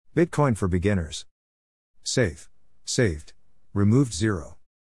Bitcoin for beginners. Safe. Saved. Removed 0.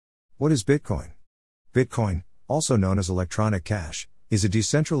 What is Bitcoin? Bitcoin, also known as electronic cash, is a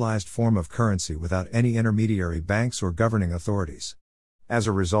decentralized form of currency without any intermediary banks or governing authorities. As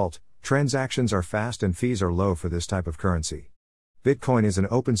a result, transactions are fast and fees are low for this type of currency. Bitcoin is an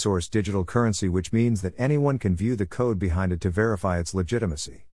open-source digital currency, which means that anyone can view the code behind it to verify its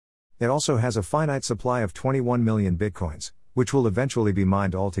legitimacy. It also has a finite supply of 21 million bitcoins, which will eventually be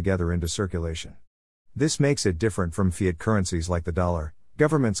mined altogether into circulation. This makes it different from fiat currencies like the dollar.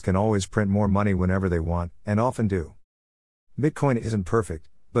 Governments can always print more money whenever they want, and often do. Bitcoin isn't perfect,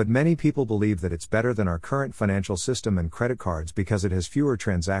 but many people believe that it's better than our current financial system and credit cards because it has fewer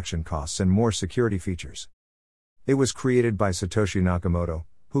transaction costs and more security features. It was created by Satoshi Nakamoto,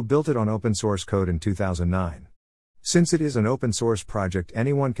 who built it on open source code in 2009. Since it is an open source project,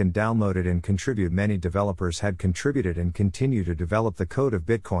 anyone can download it and contribute. Many developers had contributed and continue to develop the code of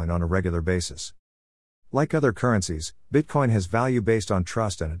Bitcoin on a regular basis. Like other currencies, Bitcoin has value based on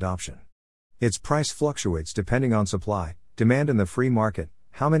trust and adoption. Its price fluctuates depending on supply, demand in the free market,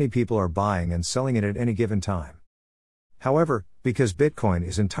 how many people are buying and selling it at any given time. However, because Bitcoin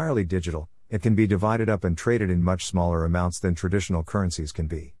is entirely digital, it can be divided up and traded in much smaller amounts than traditional currencies can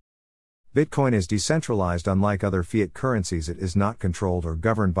be. Bitcoin is decentralized. Unlike other fiat currencies, it is not controlled or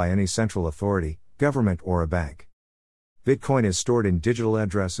governed by any central authority, government, or a bank. Bitcoin is stored in digital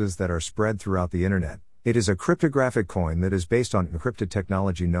addresses that are spread throughout the internet. It is a cryptographic coin that is based on encrypted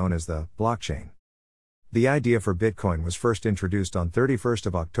technology known as the blockchain. The idea for Bitcoin was first introduced on 31st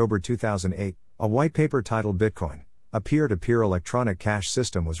of October 2008. A white paper titled Bitcoin, a peer-to-peer electronic cash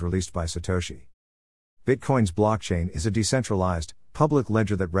system, was released by Satoshi. Bitcoin's blockchain is a decentralized, public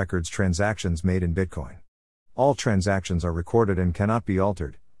ledger that records transactions made in Bitcoin. All transactions are recorded and cannot be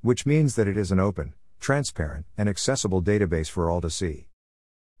altered, which means that it is an open, transparent, and accessible database for all to see.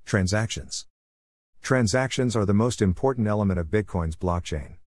 Transactions. Transactions are the most important element of Bitcoin's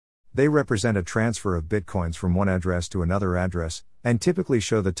blockchain. They represent a transfer of Bitcoins from one address to another address, and typically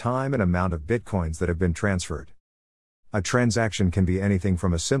show the time and amount of Bitcoins that have been transferred. A transaction can be anything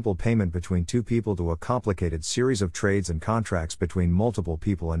from a simple payment between two people to a complicated series of trades and contracts between multiple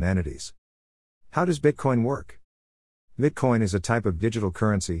people and entities. How does Bitcoin work? Bitcoin is a type of digital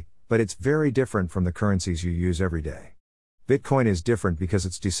currency, but it's very different from the currencies you use every day. Bitcoin is different because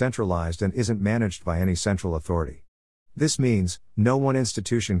it's decentralized and isn't managed by any central authority. This means, no one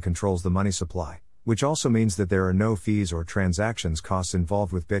institution controls the money supply, which also means that there are no fees or transactions costs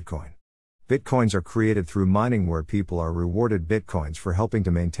involved with Bitcoin. Bitcoins are created through mining, where people are rewarded Bitcoins for helping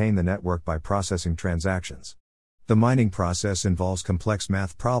to maintain the network by processing transactions. The mining process involves complex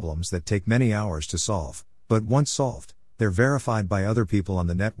math problems that take many hours to solve, but once solved, they're verified by other people on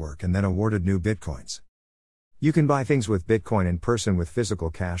the network and then awarded new Bitcoins. You can buy things with Bitcoin in person with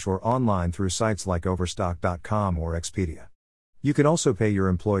physical cash or online through sites like Overstock.com or Expedia. You can also pay your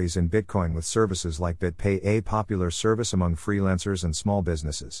employees in Bitcoin with services like BitPay, a popular service among freelancers and small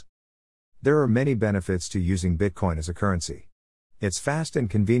businesses. There are many benefits to using Bitcoin as a currency. It's fast and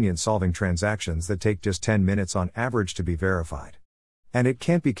convenient, solving transactions that take just 10 minutes on average to be verified. And it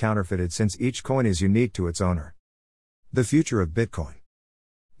can't be counterfeited since each coin is unique to its owner. The future of Bitcoin.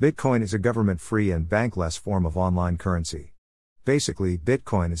 Bitcoin is a government-free and bankless form of online currency. Basically,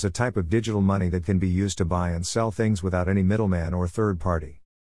 Bitcoin is a type of digital money that can be used to buy and sell things without any middleman or third party.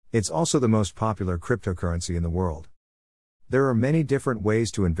 It's also the most popular cryptocurrency in the world. There are many different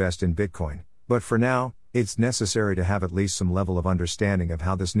ways to invest in Bitcoin, but for now, it's necessary to have at least some level of understanding of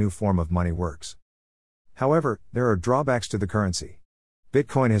how this new form of money works. However, there are drawbacks to the currency.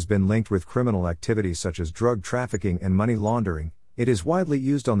 Bitcoin has been linked with criminal activities such as drug trafficking and money laundering. It is widely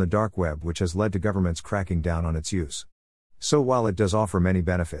used on the dark web, which has led to governments cracking down on its use. So while it does offer many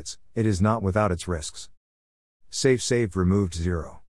benefits, it is not without its risks. Safe, saved, removed 0.